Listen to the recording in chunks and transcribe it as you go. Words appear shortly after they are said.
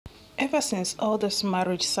Ever since all this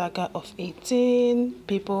marriage saga of 18,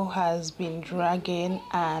 people has been dragging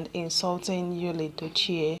and insulting Yul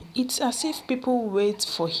Edochie. It's as if people wait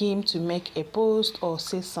for him to make a post or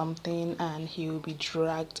say something and he will be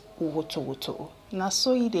dragged woto. Now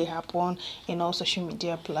so it happen in all social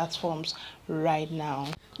media platforms right now.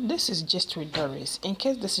 This is just with Doris. In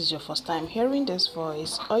case this is your first time hearing this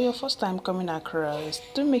voice or your first time coming across,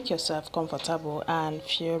 do make yourself comfortable and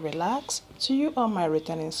feel relaxed. To you all my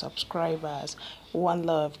returning subscribers, one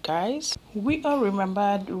love guys. We all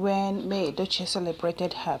remembered when May Edochie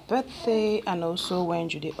celebrated her birthday and also when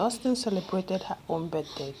Judy Austin celebrated her own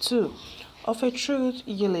birthday too. Of a truth,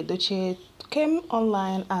 Yul Edochie came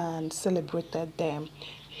online and celebrated them.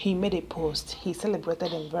 He made a post. He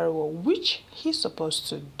celebrated them very well, which he's supposed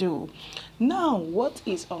to do. Now, what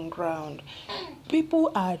is on ground?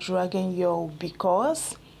 People are dragging you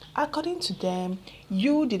because, according to them,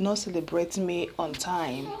 you did not celebrate me on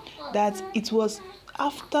time. That it was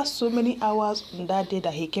after so many hours on that day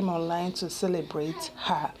that he came online to celebrate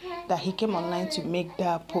her, that he came online to make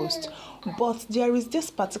that post. But there is this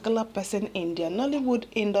particular person in the Nollywood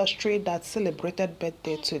industry that celebrated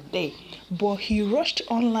birthday today, but he rushed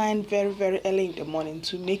online very early in the morning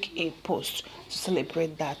to make a post to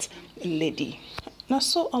celebrate that lady. Now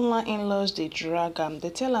so online in-laws they drag him,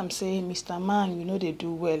 they tell him say, Mr. Man, you know they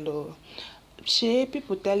do well oh.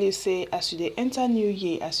 People tell you say as you dey enter new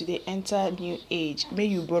year, as you dey enter new age, may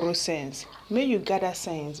you borrow sense, may you gather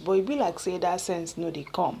sense, but it be like say that sense no dey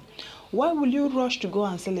come. Why will you rush to go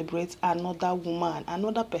and celebrate another woman,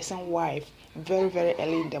 another person's wife very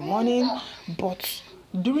early in the morning, but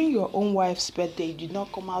during your own wife's birthday you did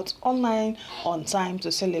not come out online on time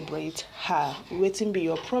to celebrate her? Wetin be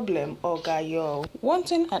your problem, oga yo? One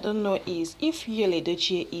thing I don't know is if Yul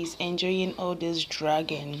Edochie is enjoying all this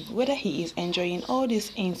dragging, whether he is enjoying all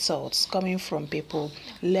these insults coming from people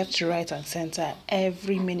left, right and center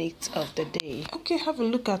every minute of the day. Okay, have a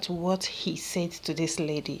look at what he said to this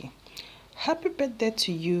lady. Happy birthday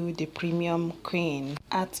to you, the premium queen.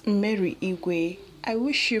 At Mary Igwe, I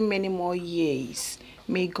wish you many more years.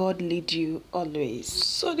 May God lead you always.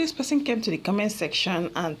 So this person came to the comment section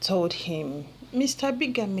and told him, Mr.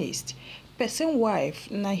 Bigamist, person wife,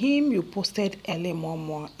 na him you posted early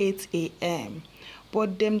momo 8 a.m.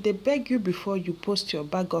 But them they beg you before you post your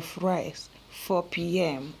bag of rice 4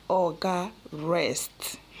 p.m. Oga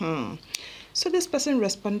rest. So this person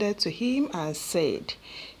responded to him and said,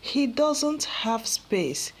 he doesn't have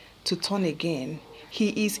space to turn again.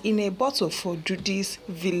 He is in a bottle for Judy's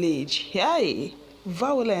village. Hey,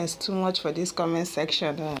 violence too much for this comment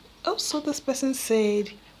section. Also, this person said,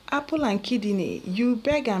 apple and kidney, you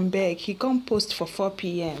beg and beg, he come post for 4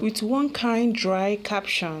 p.m. with one kind dry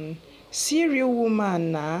caption. Serial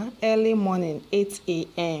woman na early morning 8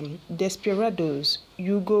 a.m. Desperados,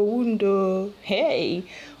 you go wundo. Hey,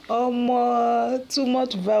 too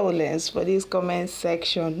much violence for this comment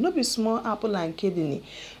section. No be small apple and kidney.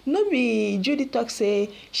 No be Judy talk say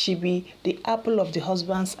she be the apple of the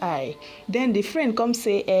husband's eye. Then the friend come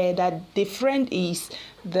say that the friend is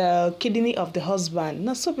the kidney of the husband.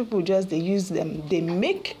 Now so people just they use them, they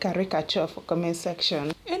make caricature for comment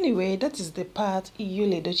section. Anyway, that is the part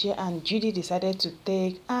Yul Edochie and Judy decided to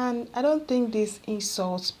take, and I don't think these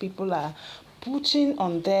insults people are putting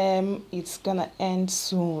on them, it's gonna end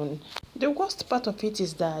soon. The worst part of it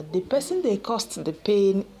is that the person they caused the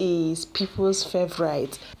pain is people's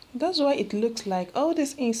favorite. That's why it looks like all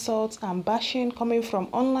these insults and bashing coming from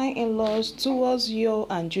online in-laws towards Yul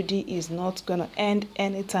and Judy is not gonna end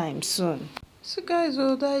anytime soon. So guys,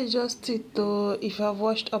 well, that is just it though. If you have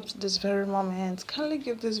watched up to this very moment, kindly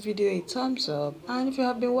give this video a thumbs up, and if you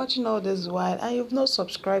have been watching all this while and you've not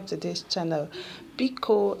subscribed to this channel, be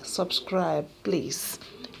cool, subscribe please.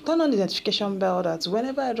 Turn on the notification bell that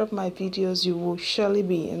whenever I drop my videos you will surely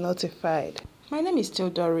be notified. My name is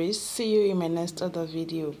still Doris. See you in my next other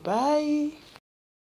video. Bye.